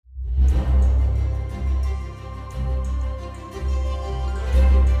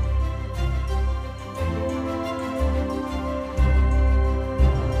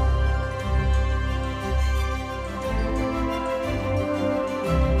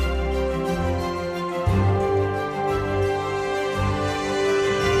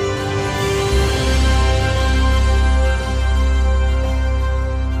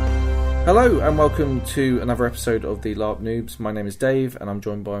Hello and welcome to another episode of the LARP Noobs. My name is Dave and I'm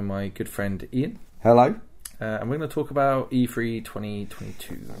joined by my good friend Ian. Hello. And we're going to talk about E3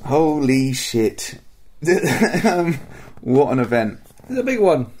 2022. Holy shit. What an event. It's a big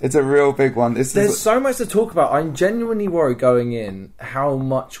one. It's a real big one. There's so much to talk about. I'm genuinely worried going in how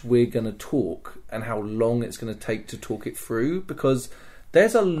much we're going to talk and how long it's going to take to talk it through, because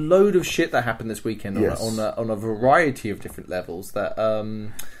there's a load of shit that happened this weekend on a variety of different levels that...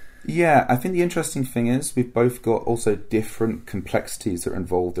 Yeah, I think the interesting thing is we've both got also different complexities that are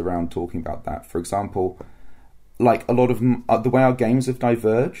involved around talking about that. For example, like a lot of the way our games have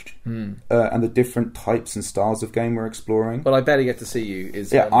diverged and the different types and styles of game we're exploring. But I barely get to see you.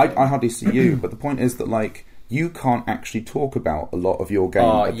 I hardly see you, but the point is that like you can't actually talk about a lot of your game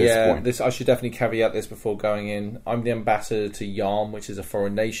at this point. I should definitely caveat this before going in. I'm the ambassador to Yarm, which is a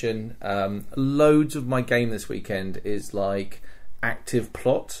foreign nation. Loads of my game this weekend is like active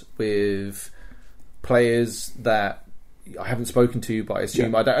plot with players that I haven't spoken to, but I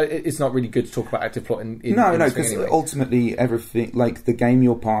assume it's not really good to talk about active plot in no, because anyway. Ultimately everything, like the game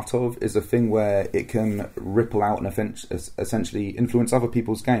you're part of is a thing where it can ripple out and essentially influence other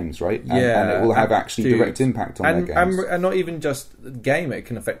people's games, right? And it will have direct impact on their games. And not even just game, it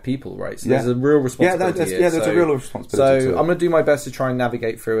can affect people, right? So there's a real responsibility there's a real responsibility So I'm going to do my best to try and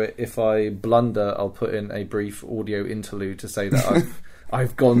navigate through it. If I blunder, I'll put in a brief audio interlude to say that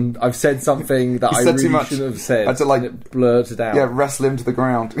I've said something that I really shouldn't have said. I had to and it blurted out. Yeah, wrestle him to the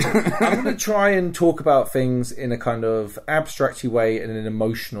ground. I'm going to try and talk about things in a kind of abstract way and in an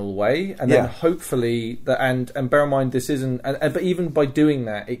emotional way, and then hopefully and bear in mind this isn't. But even by doing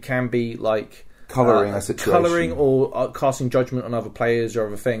that, it can be like colouring a situation, colouring or casting judgment on other players or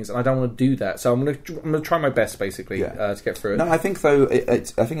other things, and I don't want to do that. So I'm going to try my best basically to get through it. No, I think though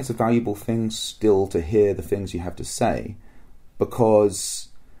I think it's a valuable thing still to hear the things you have to say. Because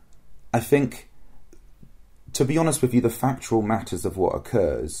I think, to be honest with you, the factual matters of what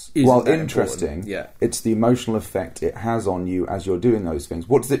occurs, while interesting, it's the emotional effect it has on you as you're doing those things.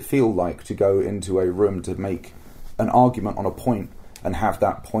 What does it feel like to go into a room to make an argument on a point and have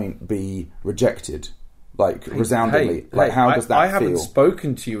that point be rejected? Like, resoundingly. How does that feel? I haven't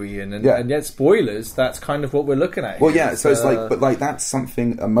spoken to you, Ian, and yet, spoilers, that's kind of what we're looking at here. Well, yeah, so it's like, but like, that's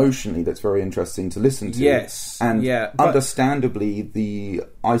something emotionally that's very interesting to listen to. Yes. And understandably, the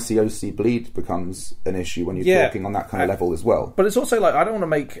ICOC bleed becomes an issue when you're talking on that kind of level as well. But it's also like, I don't want to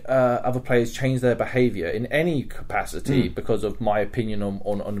make other players change their behaviour in any capacity because of my opinion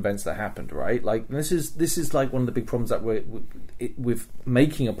on events that happened, right? Like, this is like one of the big problems that with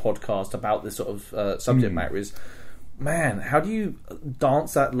making a podcast about this sort of subject matter is, man, how do you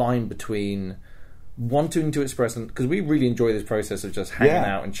dance that line between wanting to express, because we really enjoy this process of just hanging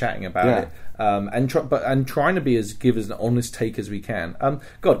out and chatting about it, and trying to give as an honest take as we can.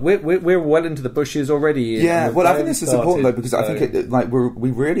 God, we're well into the bushes already. Yeah, well, I think this is important though, because I think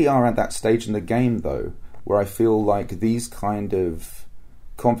we really are at that stage in the game though, where I feel like these kind of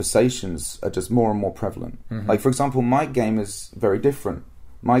conversations are just more and more prevalent. Like, for example, my game is very different.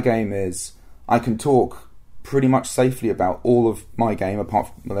 My game is, I can talk pretty much safely about all of my game, apart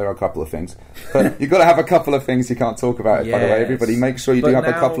from, there are a couple of things. But you've got to have a couple of things you can't talk about, by the way. Everybody, make sure you do have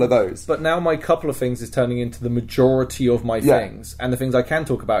a couple of those. But now my couple of things is turning into the majority of my things. And the things I can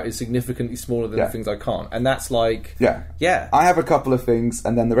talk about is significantly smaller than the things I can't. And that's like... Yeah. I have a couple of things,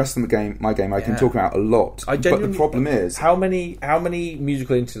 and then the rest of my game I can talk about a lot. But the problem is... How many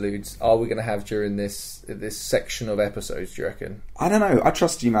musical interludes are we going to have during this section of episodes, do you reckon? I don't know. I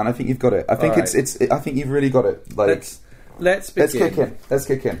trust you, man. I think you've got it. I think I think you've really got it. Like, let's begin. Let's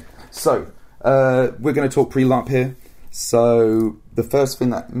kick in. So, we're going to talk pre-LARP here. So, the first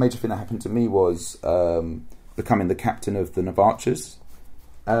major thing that happened to me was becoming the captain of the Navarchers.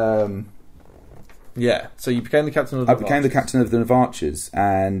 So you became the captain of the Navarchers. I became the captain of the Navarchers,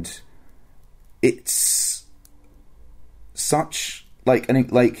 and it's such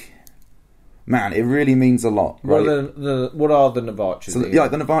man, it really means a lot. Right? What are the Navarchers? So,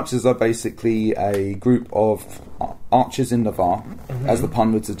 the Navarchers are basically a group of archers in Navarre, as the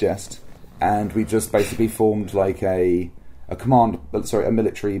pun would suggest, and we just basically formed like a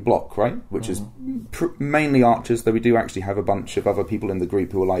military block, right? Which is mainly archers, though we do actually have a bunch of other people in the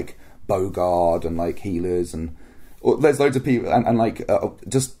group who are like bowguard and like healers, and there's loads of people and like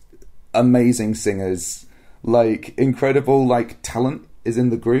just amazing singers, like incredible like talent is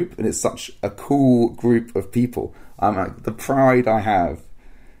in the group, and it's such a cool group of people. The pride I have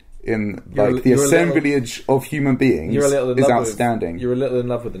in the assemblage of human beings is outstanding. You're a little in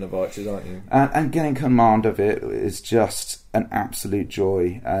love with the Navarchers, aren't you? And getting command of it is just an absolute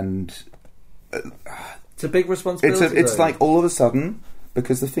joy, and it's a big responsibility. It's like all of a sudden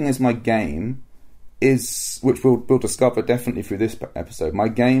because the thing is, my game is, which we'll discover definitely through this episode, my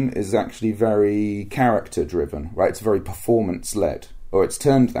game is actually very character driven, right? It's very performance led, or it's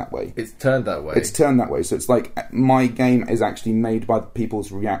turned that way. It's turned that way. So it's like my game is actually made by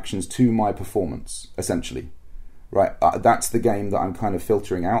people's reactions to my performance, essentially, right? That's the game that I'm kind of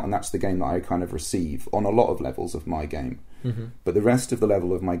filtering out, and that's the game that I kind of receive on a lot of levels of my game. Mm-hmm. But the rest of the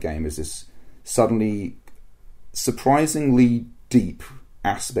level of my game is this suddenly surprisingly deep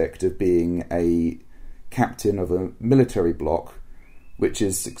aspect of being a captain of a military bloc, which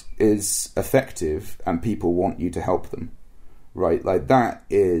is effective, and people want you to help them, right? Like, that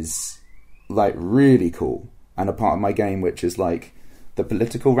is like really cool, and a part of my game which is like the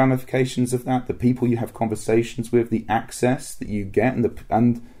political ramifications of that, the people you have conversations with, the access that you get,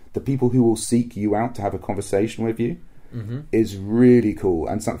 and the people who will seek you out to have a conversation with you, mm-hmm. is really cool,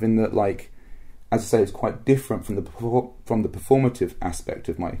 and something that, like, as I say, is quite different from the performative aspect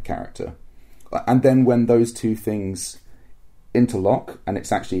of my character. And then when those two things interlock, and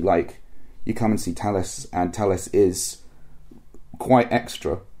it's actually like you come and see Talis, and Talis is quite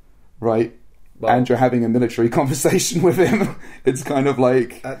extra, right? Well, and you're having a military conversation with him. It's kind of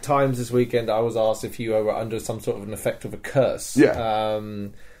like... At times this weekend, I was asked if you were under some sort of an effect of a curse. Yeah.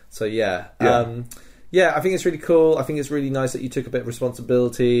 Yeah, I think it's really cool. I think it's really nice that you took a bit of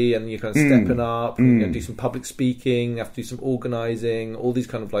responsibility and you're kind of stepping up and do some public speaking, have to do some organising, all these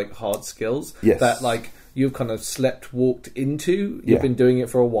kind of like hard skills that like you've kind of walked into. You've been doing it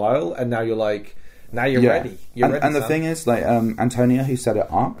for a while, and now you're like, now you're ready. You're ready. And the thing is, like, Antonia, who set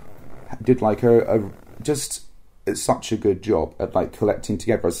it up, did like it's such a good job at like collecting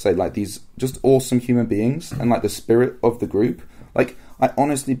together, as I say, like these just awesome human beings and like the spirit of the group. Like, I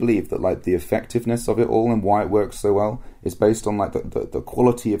honestly believe that like the effectiveness of it all and why it works so well is based on like the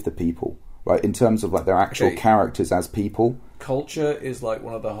quality of the people, right? In terms of like their actual characters as people. Culture is like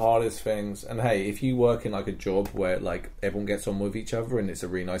one of the hardest things. And hey, if you work in like a job where like everyone gets on with each other and it's a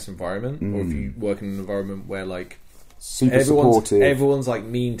really nice environment, or if you work in an environment where like everyone's like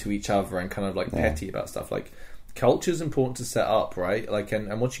mean to each other and kind of like petty about stuff, like culture's important to set up, right? Like,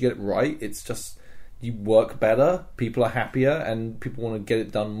 and once you get it right, it's just, you work better, people are happier, and people want to get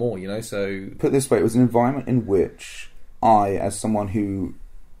it done more, you know? So, put it this way, it was an environment in which I, as someone who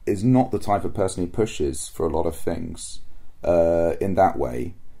is not the type of person who pushes for a lot of things in that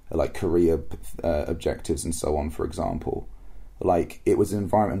way, like career objectives and so on, for example, like, it was an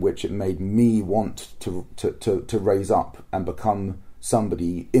environment in which it made me want to raise up and become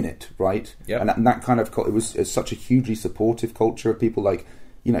somebody in it, right? Yeah. And that kind of, it's such a hugely supportive culture of people, like,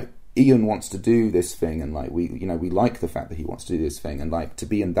 you know, Ian wants to do this thing, and like we like the fact that he wants to do this thing, and like to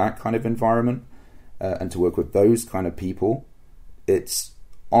be in that kind of environment and to work with those kind of people, it's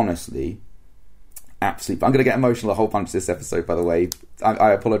honestly absolutely. I'm going to get emotional a whole bunch this episode, by the way.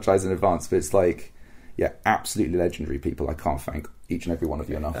 I apologise in advance, but it's like, yeah, absolutely legendary people. I can't thank each and every one of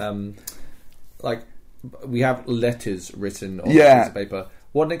you enough. Like, we have letters written on a piece of paper.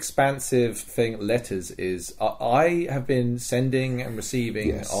 What an expansive thing letters is. I have been sending and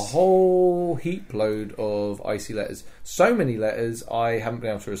receiving a whole heap load of icy letters. So many letters, I haven't been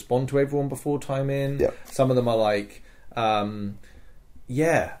able to respond to everyone before time in. Yep. Some of them are like, I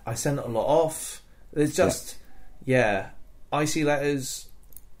sent a lot off. There's just, icy letters,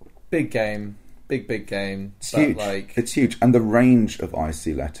 big game. Big game. It's huge. Like, it's huge. And the range of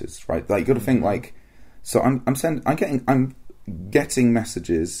icy letters, right? Like, you got to think, like, so I'm getting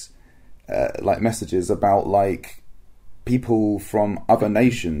messages, messages about like people from other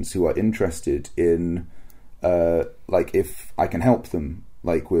nations who are interested in, like, if I can help them,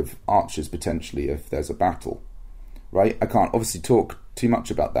 like with archers potentially if there's a battle, right? I can't obviously talk too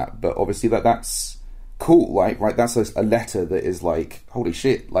much about that, but obviously that's cool, right? That's a letter that is like, holy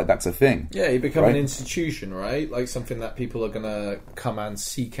shit, like that's a thing. Yeah, you become an institution, right? Like something that people are gonna come and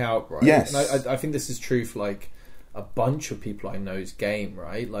seek out, right? Yes. And I think this is true for like a bunch of people I know's game,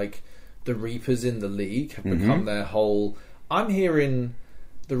 right? Like the Reapers in the League have become their whole... I'm hearing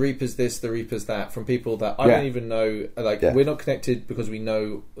the Reapers this, the Reapers that from people that I don't even know. Like, we're not connected because I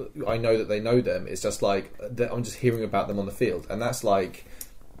know that they know them. It's just like, I'm just hearing about them on the field. And that's like,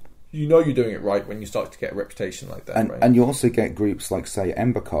 you know you're doing it right when you start to get a reputation like that, right? And you also get groups like, say,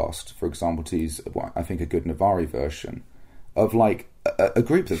 Embercast, for example, to use, I think, a good Navari version, of like a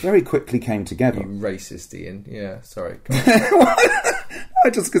group that very quickly came together. You racist, Ian. Yeah, sorry.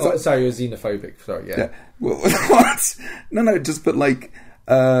 Sorry, you're xenophobic. Sorry, yeah. Well, what? No, just but like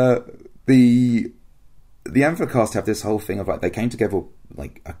the Embercast have this whole thing of like they came together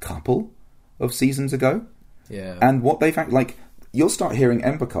like a couple of seasons ago. Yeah. And what they've like you'll start hearing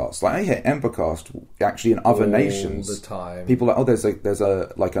Embercast. Like I hear Embercast actually in other nations all the time. People are like, there's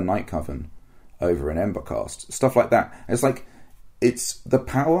a like a night coven over in Embercast, stuff like that. It's like it's the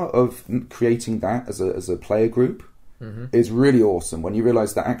power of creating that as a player group is really awesome. When you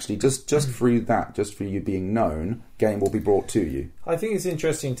realise that actually just through that, just for you being known, game will be brought to you. I think it's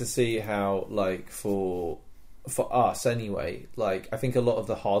interesting to see how, like, for us anyway, like, I think a lot of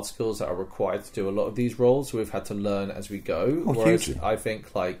the hard skills that are required to do a lot of these roles we've had to learn as we go. Whereas hugely. I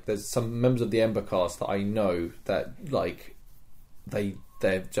think, like, there's some members of the Embercast that I know that, like, they've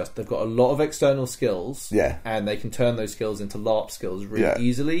got a lot of external skills, and they can turn those skills into LARP skills really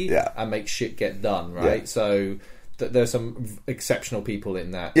easily, and make shit get done, right? So there's some exceptional people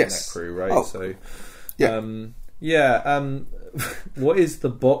in that crew, right? What is the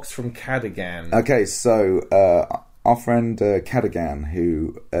box from Cadogan? Okay, so our friend Cadogan,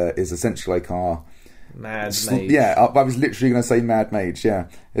 who is essentially like our mad mage. I was literally going to say mad mage. Yeah,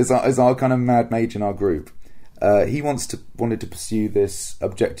 is our kind of mad mage in our group. He wanted to pursue this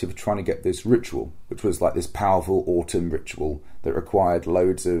objective of trying to get this ritual, which was like this powerful autumn ritual that required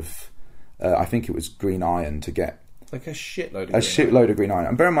loads of, I think it was green iron to get. Like a shitload of green iron.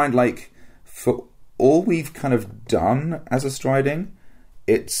 And bear in mind, like, for all we've kind of done as a striding,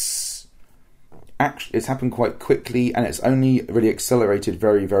 it's happened quite quickly, and it's only really accelerated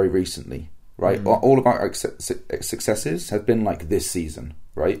very, very recently, right? All of our successes have been like this season,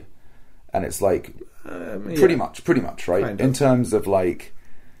 right? And it's like pretty much, right? Kind of. In terms of like,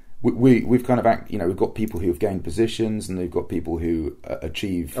 we've kind of we've got people who have gained positions, and they've got people who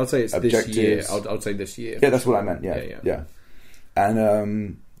achieve. I'd say it's objectives. This year. I'd say this year. Yeah, that's what I meant. Yeah.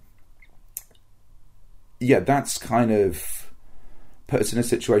 And that's kind of put us in a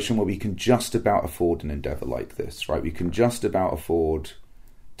situation where we can just about afford an endeavour like this, right? We can just about afford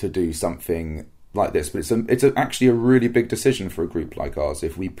to do something like this, but it's actually a really big decision for a group like ours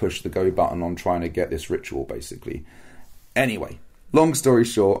if we push the go button on trying to get this ritual, basically. Anyway, long story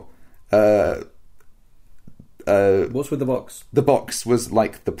short, what's with the box? The box was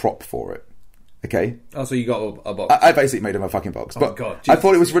like the prop for it. Okay. Oh, so you got a box? I basically made him a fucking box. But God, I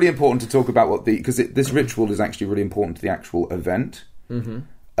thought it was really important to talk about because this ritual is actually really important to the actual event, and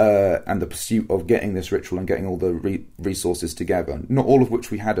the pursuit of getting this ritual and getting all the resources together. Not all of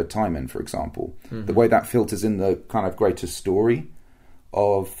which we had a time in, for example. The way that filters in the kind of greater story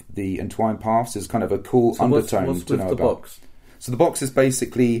of the Entwined Paths is kind of a cool undertone what's to know the about. Box? So the box is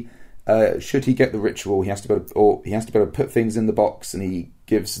basically, should he get the ritual, he has to be able to put things in the box, and he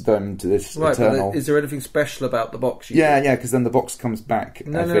gives them to this eternal. But is there anything special about the box? Yeah, because then the box comes back,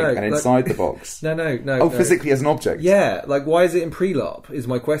 and inside the box. No. Physically as an object. Yeah, like why is it in PreLARP? Is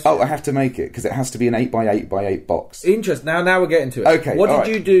my question. I have to make it because it has to be an 8x8x8 box. Interesting. Now we're getting to it. Okay. What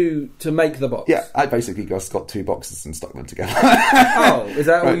did you do to make the box? Yeah, I basically just got two boxes and stuck them together. Is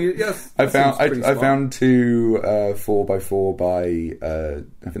that all you? Yes. I found two 4x4 by I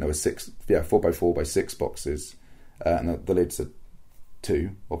think there was 6. Yeah, 4x4 by 6 boxes, and the lids are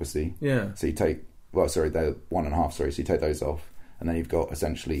 2, obviously. Yeah. So you take, they're 1.5. So you take those off, and then you've got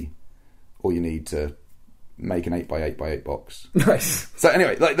essentially all you need to make an 8x8x8 box. Nice. So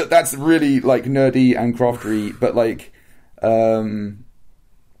anyway, like that's really like nerdy and craftery, but like, I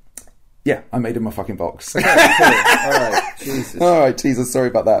made him a fucking box. Okay, cool. All right, Jesus. Sorry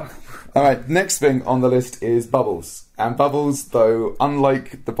about that. All right, next thing on the list is bubbles, and bubbles, though,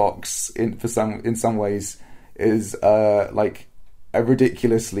 unlike the box, in some ways, is like a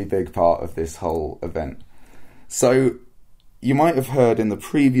ridiculously big part of this whole event. So you might have heard in the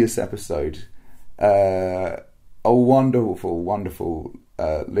previous episode a wonderful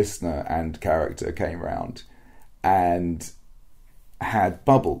listener and character came around and had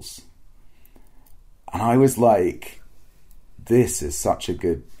bubbles, and I was like, this is such a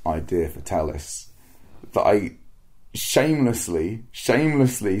good idea for Talis that I shamelessly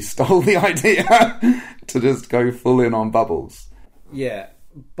stole the idea to just go full in on bubbles. Yeah,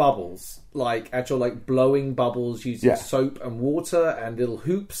 bubbles. Like actual like blowing bubbles using soap and water and little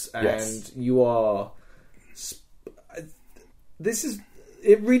hoops, and you are...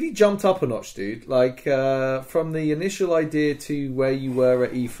 It really jumped up a notch, dude. Like, from the initial idea to where you were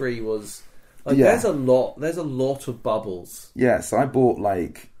at E3 was... Like, there's a lot of bubbles. Yeah, so I bought a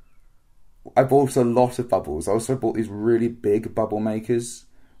lot of bubbles. I also bought these really big bubble makers,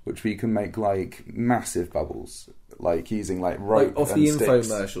 which we can make like massive bubbles, like using like rope, like off and the sticks.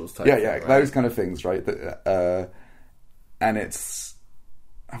 infomercials type. Yeah, thing, right? Those kind of things, right? And I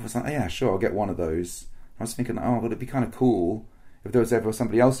was like, yeah, sure, I'll get one of those. I was thinking, would it be kind of cool if there was ever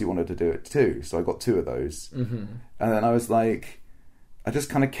somebody else who wanted to do it too? So I got 2 of those, and then I was like, I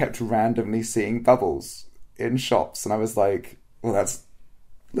just kind of kept randomly seeing bubbles in shops, and I was like, well,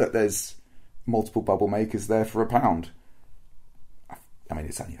 there's multiple bubble makers there for £1. I mean,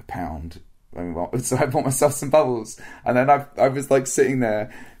 it's only £1. I mean, well, so I bought myself some bubbles, and then I was like sitting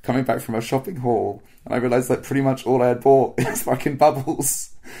there coming back from a shopping haul, and I realised that pretty much all I had bought is fucking bubbles.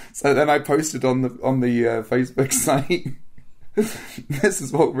 So then I posted on the Facebook site, this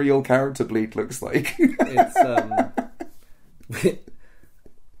is what real character bleed looks like.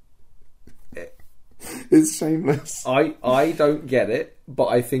 It's shameless. I don't get it, but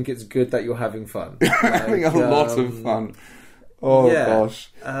I think it's good that you're having fun. Having a lot of fun. Oh, yeah.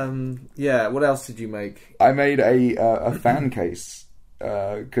 Gosh. Yeah, what else did you make? I made a fan case,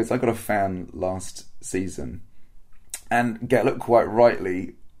 because I got a fan last season, and Getlip quite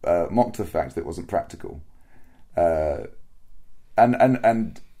rightly mocked the fact that it wasn't practical. And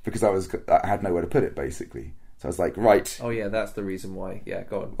because I had nowhere to put it, basically. So I was like, right. Oh yeah, that's the reason why. Yeah,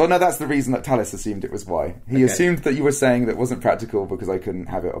 go on. Well, no, that's the reason that Talis assumed it was why. He assumed that you were saying that it wasn't practical because I couldn't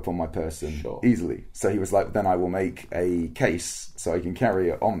have it up on my person easily. So he was like, then I will make a case so I can carry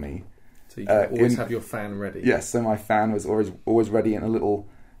it on me. So you can always have your fan ready. Yes, so my fan was always ready in a little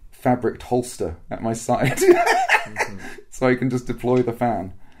fabric holster at my side. So I can just deploy the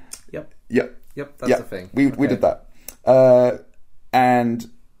fan. Yep, that's the thing. We did that. And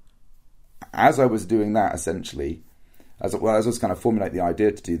as I was doing that, essentially, as I was kind of formulating the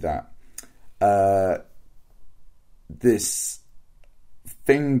idea to do that, this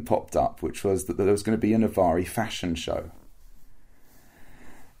thing popped up, which was that there was going to be a Navari fashion show.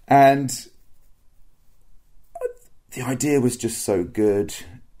 And the idea was just so good,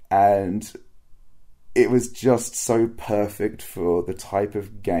 and it was just so perfect for the type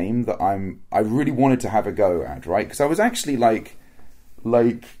of game that I really wanted to have a go at, right? Because I was actually like,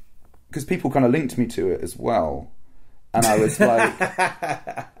 because people kind of linked me to it as well, and I was like,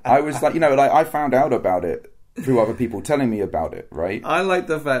 I found out about it through other people telling me about it, right? I like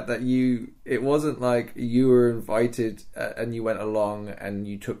the fact that it wasn't like you were invited and you went along and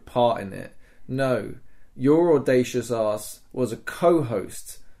you took part in it. No, your audacious ass was a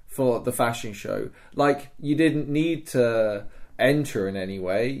co-host for the fashion show. Like, you didn't need to enter in any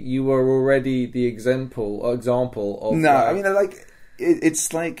way. You were already the example of... No, I mean,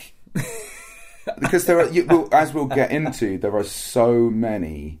 it's like... because there are, as we'll get into, there are so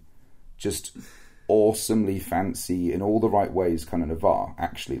many just awesomely fancy, in all the right ways, kind of Navarre,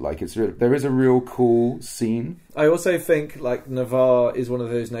 actually. Like, there is a real cool scene. I also think, like, Navarre is one of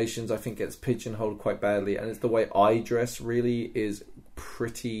those nations I think gets pigeonholed quite badly, and it's the way I dress really is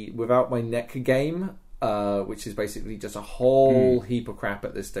pretty, without my neck game, which is basically just a whole heap of crap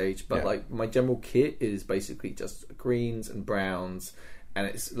at this stage, but like my general kit is basically just greens and browns, and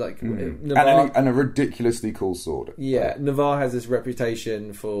it's like Navarre, and a ridiculously cool sword. Yeah, Navarre has this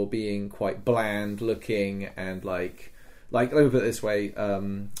reputation for being quite bland looking, and like let me put it this way.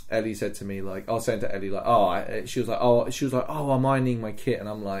 Ellie said to me, like, I was saying to Ellie, like, she was like, I'm ironing my kit, and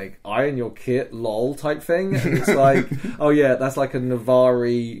I'm like, iron your kit, lol, type thing. And it's like, oh yeah, that's like a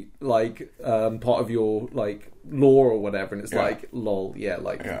Navari, like, part of your, like, lore or whatever, and it's like, lol,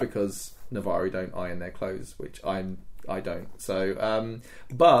 because Navari don't iron their clothes, which I don't. So,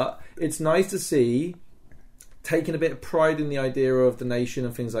 but it's nice to see taking a bit of pride in the idea of the nation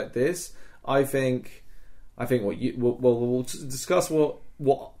and things like this. I think we'll discuss what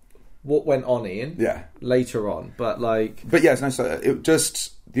went on, Ian. Yeah. Later on, but yes, no. So it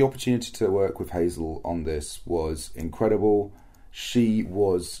just, the opportunity to work with Hazel on this was incredible. She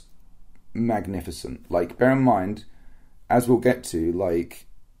was magnificent. Like, bear in mind, as we'll get to, like,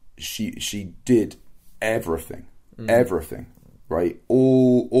 she did everything, right?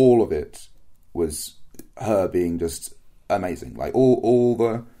 All of it was her being just amazing. Like, all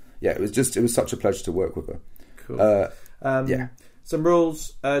the. Yeah, it was such a pleasure to work with her. Cool. Some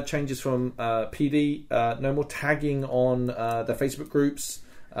rules changes from PD. No more tagging on the Facebook groups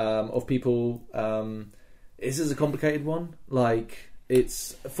of people. This is a complicated one. Like,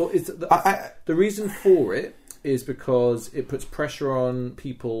 the reason for it is because it puts pressure on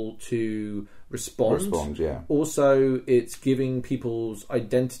people to respond. Yeah. Also, it's giving people's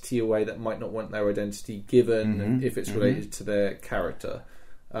identity away that might not want their identity given if it's related to their character.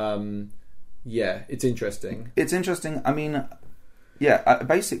 It's interesting. It's interesting. I mean,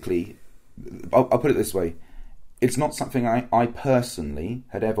 basically, I'll put it this way. It's not something I personally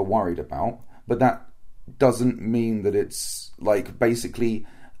had ever worried about, but that doesn't mean that it's, like, basically,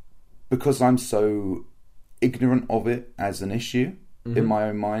 because I'm so ignorant of it as an issue in my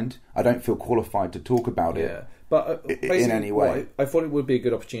own mind, I don't feel qualified to talk about it. But in any way. I thought it would be a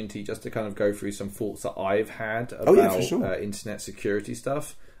good opportunity just to kind of go through some thoughts that I've had about internet security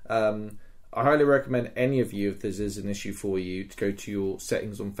stuff. I highly recommend any of you, if this is an issue for you, to go to your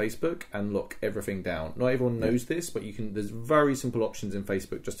settings on Facebook and lock everything down. Not everyone knows this, but you can. There's very simple options in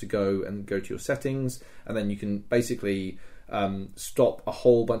Facebook just to go to your settings, and then you can basically stop a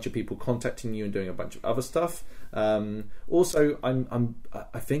whole bunch of people contacting you and doing a bunch of other stuff. Also,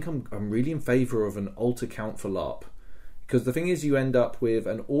 I think I'm really in favour of an alt account for LARP, because the thing is, you end up with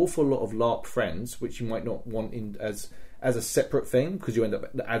an awful lot of LARP friends, which you might not want in as a separate thing, because you end up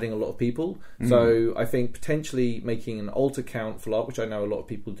adding a lot of people. So I think potentially making an alt account for LARP, which I know a lot of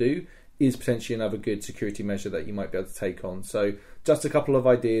people do, is potentially another good security measure that you might be able to take on. So just a couple of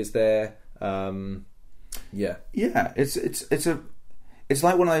ideas there. Yeah, it's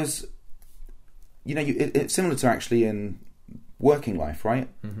like one of those, it's similar to actually in working life, right?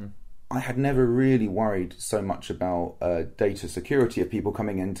 I had never really worried so much about data security of people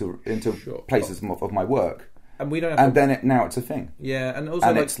coming into places of my work. And we don't. Now it's a thing. Yeah, and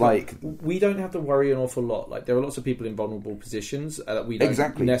also it's like we don't have to worry an awful lot. Like, there are lots of people in vulnerable positions that we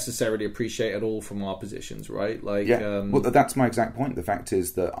don't necessarily appreciate at all from our positions, right? Like, well, that's my exact point. The fact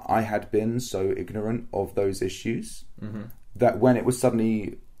is that I had been so ignorant of those issues that when it was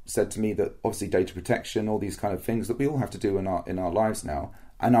suddenly said to me that obviously data protection, all these kind of things that we all have to do in our lives now,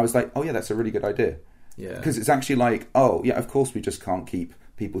 and I was like, oh yeah, that's a really good idea. Yeah, because it's actually like, oh yeah, of course we just can't keep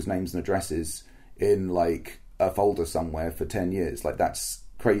people's names and addresses in like a folder somewhere for 10 years. Like, that's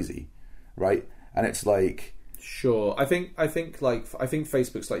crazy, right? And it's like, sure, I think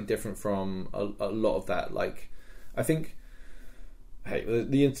Facebook's like different from a lot of that. Like, I think, hey,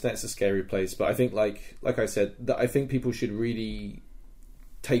 the internet's a scary place, but I think like I said, that I think people should really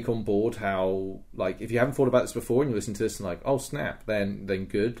take on board how, like, if you haven't thought about this before and you listen to this and like, oh snap, then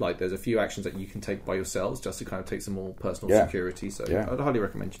good. Like, there's a few actions that you can take by yourselves just to kind of take some more personal security. So I'd highly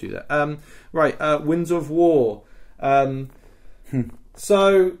recommend you do that. Right, Winds of War.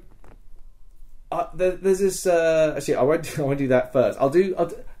 So there's this. Actually, I won't do that first. I'll do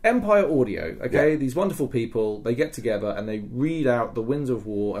Empire Audio. Okay, these wonderful people, they get together and they read out the Winds of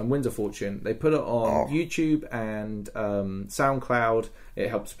War and Winds of Fortune. They put it on YouTube and SoundCloud. It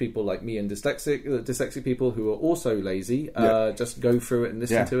helps people like me and dyslexic people who are also lazy just go through it and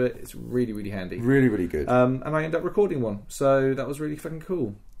listen to it. It's really, really handy. Really, really good. And I ended up recording one, so that was really fucking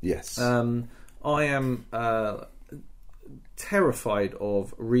cool. Yes. I am terrified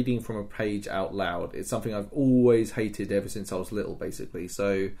of reading from a page out loud. It's something I've always hated ever since I was little, basically.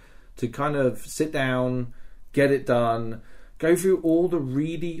 So to kind of sit down, get it done, go through all the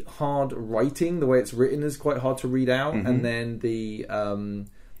really hard writing, the way it's written is quite hard to read out, and then the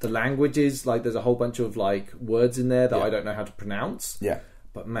languages, like there's a whole bunch of like words in there that I don't know how to pronounce. Yeah.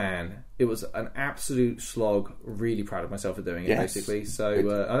 But man, it was an absolute slog. Really proud of myself for doing it, basically. So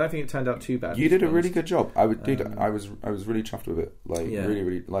I don't think it turned out too bad. You did a really good job. I was really chuffed with it. Like,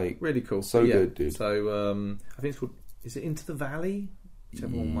 really, like, really cool. So good, dude. So I think it's called. Is it Into the Valley?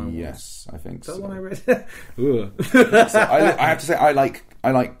 Yes, I think so. That one I read. So I have to say, I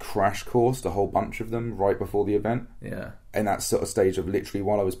like crash coursed a whole bunch of them right before the event. Yeah. In that sort of stage of literally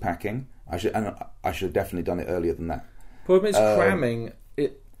while I was packing, I should have definitely done it earlier than that. Problem is cramming.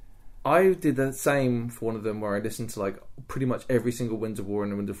 I did the same for one of them where I listened to like pretty much every single Winds of War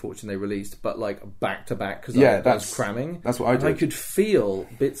and Winds of Fortune they released, but like back to back because I was cramming. That's what I did. I could feel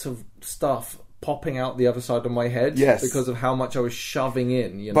bits of stuff popping out the other side of my head because of how much I was shoving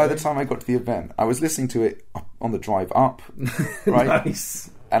in. You know? By the time I got to the event, I was listening to it on the drive up, right? Nice.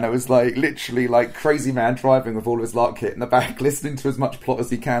 And it was like literally like crazy man driving with all of his LARP kit in the back, listening to as much plot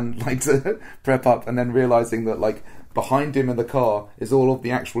as he can, like to prep up, and then realising that like behind him in the car is all of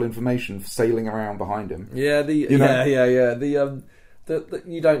the actual information sailing around behind him. Yeah, you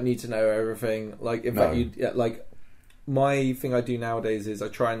don't need to know everything. Like, in fact, like my thing I do nowadays is I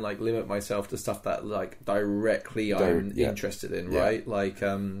try and like limit myself to stuff that like directly I'm interested in, right? Like,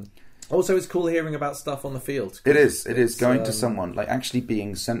 also it's cool hearing about stuff on the field. It is going to someone, like actually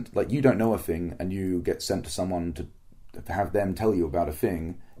being sent, like you don't know a thing and you get sent to someone to have them tell you about a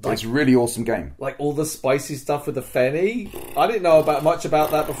thing. Like, it's a really awesome game. Like all the spicy stuff with the Fenny. I didn't know much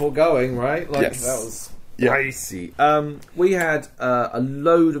about that before going, right? Like, that was spicy. We had a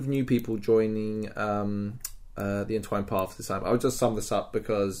load of new people joining the Entwined Path this time. I'll just sum this up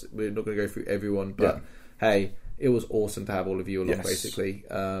because we're not going to go through everyone, but hey, it was awesome to have all of you along, basically.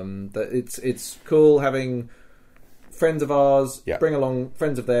 That it's cool having friends of ours bring along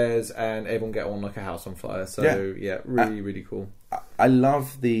friends of theirs and everyone get on like a house on fire. So really cool. I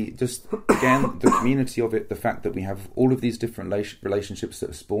love the community of it, the fact that we have all of these different relationships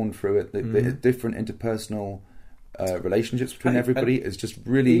that are spawned through it, the different interpersonal relationships between everybody is just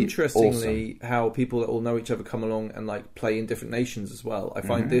really interestingly awesome. How people that all know each other come along and like play in different nations as well. I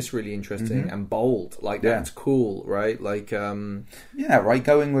find this really interesting and bold. Like that's cool, right? Like right,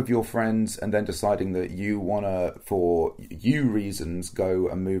 going with your friends and then deciding that you want to, for you reasons, go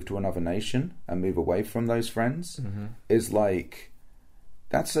and move to another nation and move away from those friends is like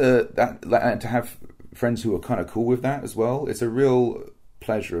and to have friends who are kind of cool with that as well. It's a real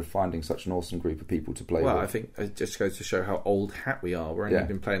pleasure of finding such an awesome group of people to play with. I think it just goes to show how old hat we are. We're only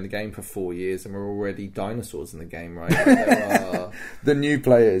been playing the game for 4 years and we're already dinosaurs in the game, right? The new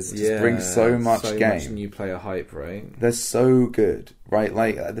players just bring so much much new player hype, right? They're so good, right?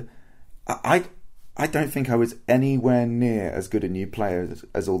 Like I don't think I was anywhere near as good a new player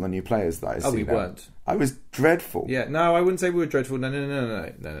as all the new players that I see. We weren't. I was dreadful. Yeah, no, I wouldn't say we were dreadful.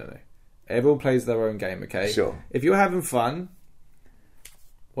 No. Everyone plays their own game, okay? Sure. If you're having fun,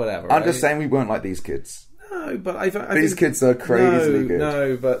 whatever. I'm just saying we weren't like these kids. No, but I these kids are crazily good.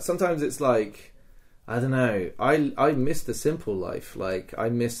 No, but sometimes it's like, I don't know. I miss the simple life. Like I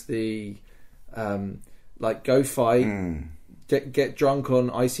miss the, like go fight, get drunk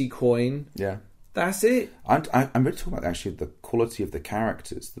on icy coin. Yeah, that's it. I'm really talking about actually the quality of the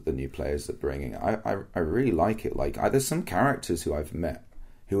characters that the new players are bringing. I really like it. Like there's some characters who I've met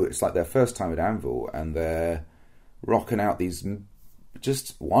who it's like their first time at Anvil and they're rocking out these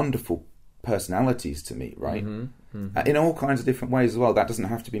just wonderful personalities to meet, right? In all kinds of different ways as well. That doesn't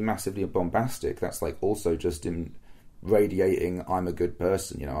have to be massively bombastic. That's like also just in radiating, I'm a good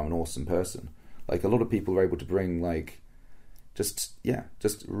person, I'm an awesome person. Like a lot of people are able to bring like just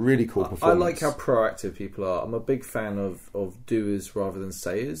really cool performance. I like how proactive people are. I'm a big fan of doers rather than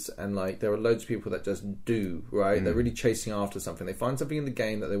sayers, and like there are loads of people that just do, right? They're really chasing after something. They find something in the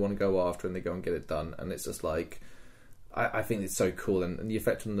game that they want to go after and they go and get it done, and it's just like I think it's so cool, and the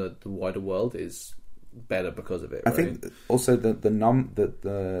effect on the wider world is better because of it. I think also the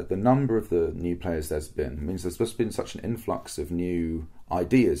number of the new players there's been means there's just been such an influx of new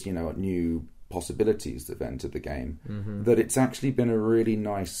ideas, new possibilities that have entered the game, that it's actually been a really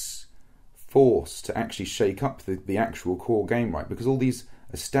nice force to actually shake up the actual core game, right? Because all these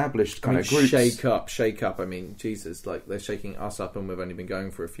established kind of groups shake up. I mean, Jesus, like they're shaking us up, and we've only been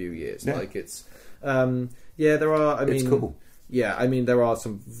going for a few years. Yeah. Like it's. There are. It's cool. Yeah, I mean, there are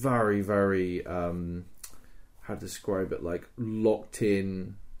some very, very how to describe it, like locked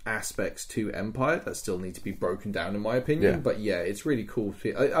in aspects to Empire that still need to be broken down, in my opinion. Yeah. But yeah, it's really cool.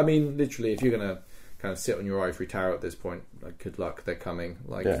 I mean, literally, if you're gonna kind of sit on your ivory tower at this point, like, good luck. They're coming.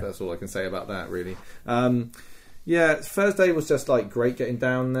 Like that's all I can say about that, really. Thursday was just like great getting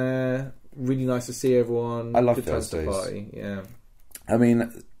down there. Really nice to see everyone. I love good Thursdays. Time to party. Yeah. I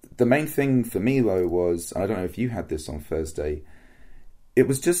mean, the main thing for me though was, and I don't know if you had this on Thursday, it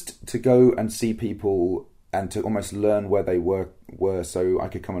was just to go and see people and to almost learn where they were so I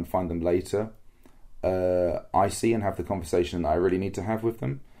could come and find them later. I see and have the conversation that I really need to have with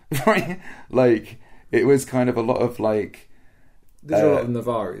them. Right? Like, it was kind of a lot of like... There's a lot of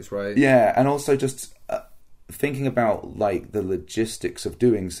Navaris, right? Yeah, and also just thinking about like the logistics of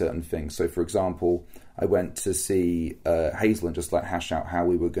doing certain things. So, for example, I went to see Hazel and just like hash out how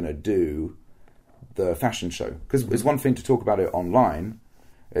we were going to do the fashion show. Because it's one thing to talk about it online,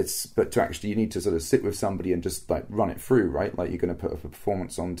 but to actually, you need to sort of sit with somebody and just like run it through, right? Like, you're going to put a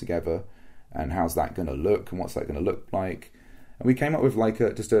performance on together, and how's that going to look, and what's that going to look like? And we came up with like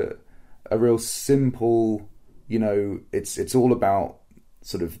just a real simple, it's all about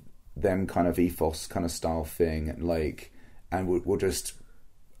sort of them kind of ethos kind of style thing, and like, and we'll just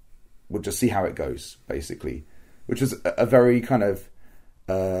see how it goes, basically, which was a very kind of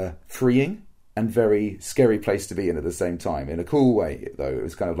freeing and very scary place to be in at the same time, in a cool way though. It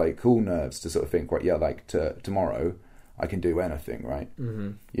was kind of like cool nerves to sort of think, right, yeah, like tomorrow I can do anything, right?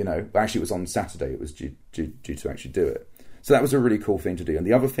 Actually it was on Saturday, it was due to actually do it. So that was a really cool thing to do. And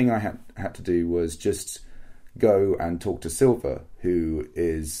the other thing I had to do was just go and talk to Silver, who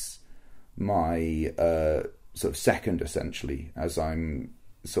is my sort of second, essentially, as I'm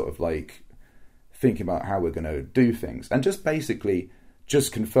sort of like thinking about how we're going to do things. And just basically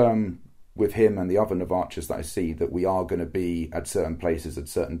just confirm with him and the other Navarchers that I see that we are going to be at certain places at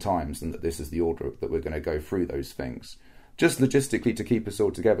certain times, and that this is the order that we're going to go through those things. Just logistically to keep us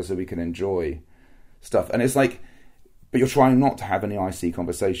all together so we can enjoy stuff. And it's like... But you're trying not to have any IC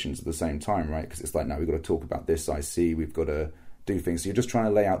conversations at the same time, right? Because it's like, no, we've got to talk about this IC, we've got to do things. So you're just trying to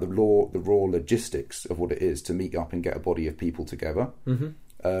lay out the raw logistics of what it is to meet up and get a body of people together.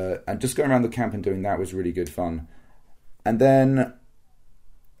 And just going around the camp and doing that was really good fun. And then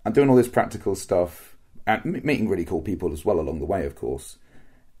I'm doing all this practical stuff and meeting really cool people as well along the way, of course.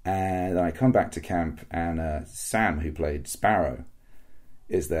 And then I come back to camp, and Sam, who played Sparrow,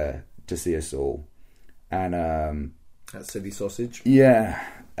 is there to see us all. And that silly sausage. Yeah,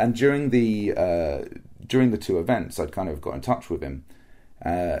 and during the 2 events, I'd kind of got in touch with him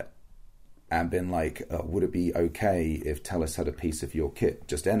and been like, would it be okay if Tellus had a piece of your kit?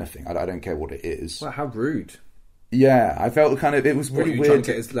 Just anything. I don't care what it is. Well, how rude. Yeah, I felt kind of, it was really weird. Trying to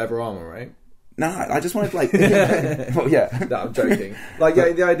get his leather armour, right? No, I just wanted like... Well, yeah. No, I'm joking. Like, yeah,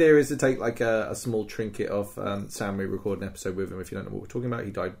 the idea is to take like a small trinket of Sam. We recorded an episode with him. If you don't know what we're talking about,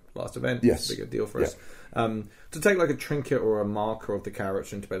 he died last event. Yes. It's a big deal for us. To take like a trinket or a marker of the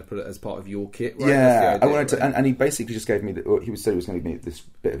character and to be able to put it as part of your kit, right? Yeah, idea, I wanted to... right? And he basically just gave me... He said he was going to give me this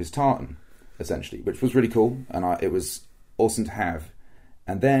bit of his tartan, essentially, which was really cool. And it was awesome to have.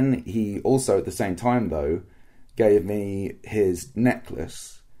 And then he also, at the same time, though, gave me his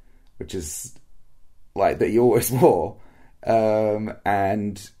necklace, which is... like that he always wore,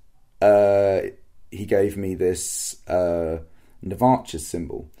 and he gave me this Navach's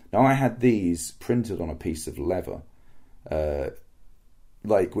symbol. Now I had these printed on a piece of leather,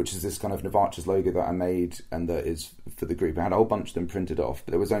 which is this kind of Navach's logo that I made and that is for the group. I had a whole bunch of them printed off,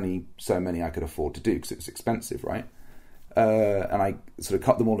 but there was only so many I could afford to do because it was expensive, right? And I sort of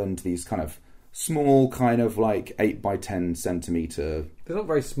cut them all into these kind of small, kind of like 8 by 10 centimetre. They're not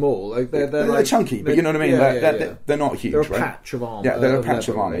very small. Like they're like chunky, but you know what I mean. They're not huge. They're a right? patch of armour. Yeah, they're a patch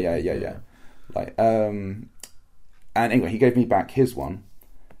of armour. Yeah. Like, and anyway, he gave me back his one,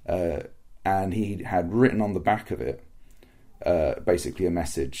 and he had written on the back of it, basically a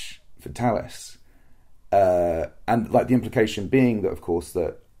message for Tellus, and like the implication being that, of course,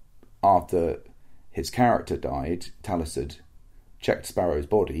 that after his character died, Tellus had checked Sparrow's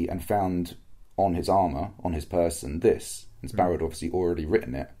body and found on his armour, on his person, this. And Sparrow had obviously already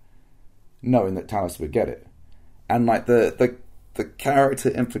written it, knowing that Tellus would get it. And like the character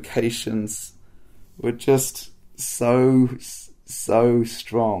implications were just so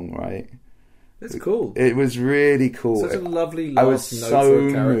strong, right? It's cool. It was really cool. Such a lovely I was note so for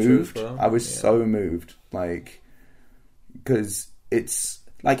a character moved. as well. I was so moved, like, because it's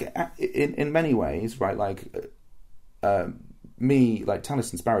like in many ways, right? Like me, like Tellus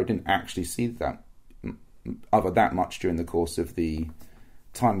and Sparrow didn't actually see that much during the course of the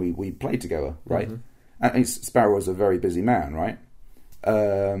time we played together, right? Mm-hmm. And Sparrow was a very busy man, right?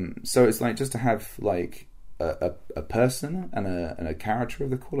 So it's like just to have like a person and a character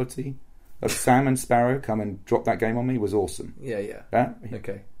of the quality of Sam and Sparrow come and drop that game on me was awesome. Yeah.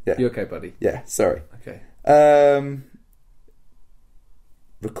 Okay. Yeah. You okay, buddy? Yeah. Sorry. Okay.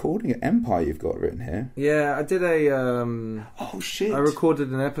 Recording at Empire, you've got written here. Yeah, I did a. Oh shit! I recorded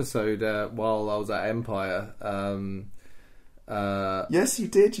an episode while I was at Empire. Yes, you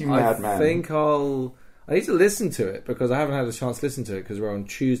did, you madman. I think I need to listen to it because I haven't had a chance to listen to it because we're on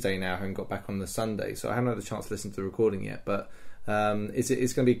Tuesday now and got back on the Sunday, so I haven't had a chance to listen to the recording yet. But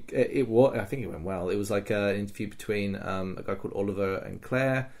it's going to be. I think it went well. It was like an interview between a guy called Oliver and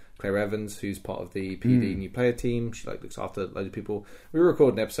Claire Evans, who's part of the PD new player team. She like looks after loads of people. We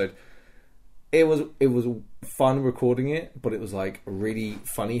recorded an episode. It was fun recording it, but it was like really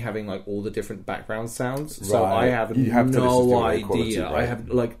funny having like all the different background sounds. Right. So I have no idea. Quality,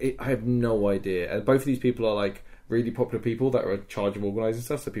 right? I have no idea. And both of these people are like really popular people that are in charge of organising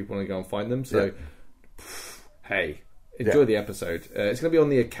stuff, so people want to go and find them. So hey, enjoy the episode. It's going to be on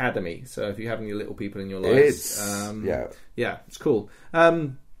the Academy, so if you have any little people in your lives, it's cool.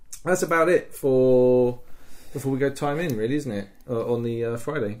 That's about it before we go time in, really, isn't it? On the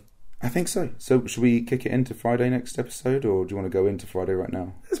Friday. I think so. So should we kick it into Friday next episode, or do you want to go into Friday right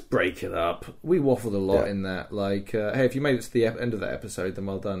now? Let's break it up. We waffled a lot in that. Like, hey, if you made it to the end of that episode, then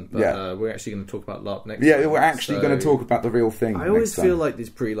well done. But we're actually going to talk about LARP next time. Yeah, we're actually going to talk about the real thing. I always feel like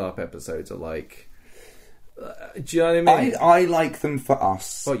these pre-LARP episodes are like... do you know what I mean? I like them for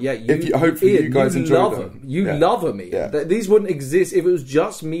us. Oh yeah, hopefully you guys enjoy them. You love them, Ian. Yeah. These wouldn't exist if it was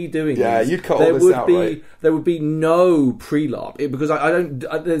just me doing these. Yeah, you'd cut all this out, right? There would be no pre-LARP because I don't.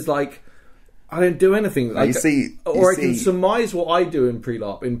 There's like I don't do anything. Like, I can surmise what I do in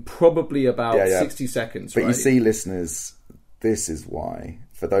pre-LARP in probably about 60 seconds. But you see, listeners, this is why.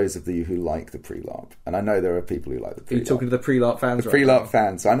 For those of you who like the pre-LARP, and I know there are people who like the pre-LARP. You're talking to the pre-LARP fans, the pre-LARP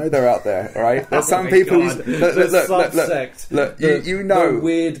fans. I know they're out there, right? There's some people who look. You know, the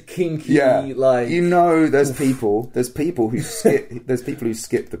weird, kinky, you know, there's people who skip. There's people who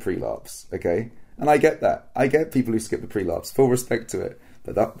skip the pre-LARPs. Okay, and I get that. I get people who skip the pre-LARPs. Full respect to it.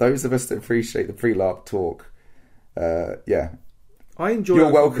 But those of us that appreciate the pre-LARP talk, I enjoy.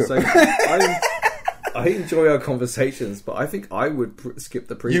 You're welcome. I enjoy our conversations, but I think I would skip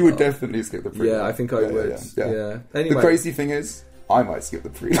the pre-LARP. You would definitely skip the pre-LARP. Yeah, I think I would. Yeah. Anyway. The crazy thing is, I might skip the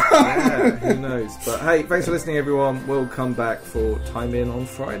pre. Yeah, who knows? But hey, thanks for listening, everyone. We'll come back for Time In on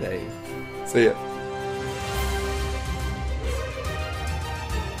Friday. See ya.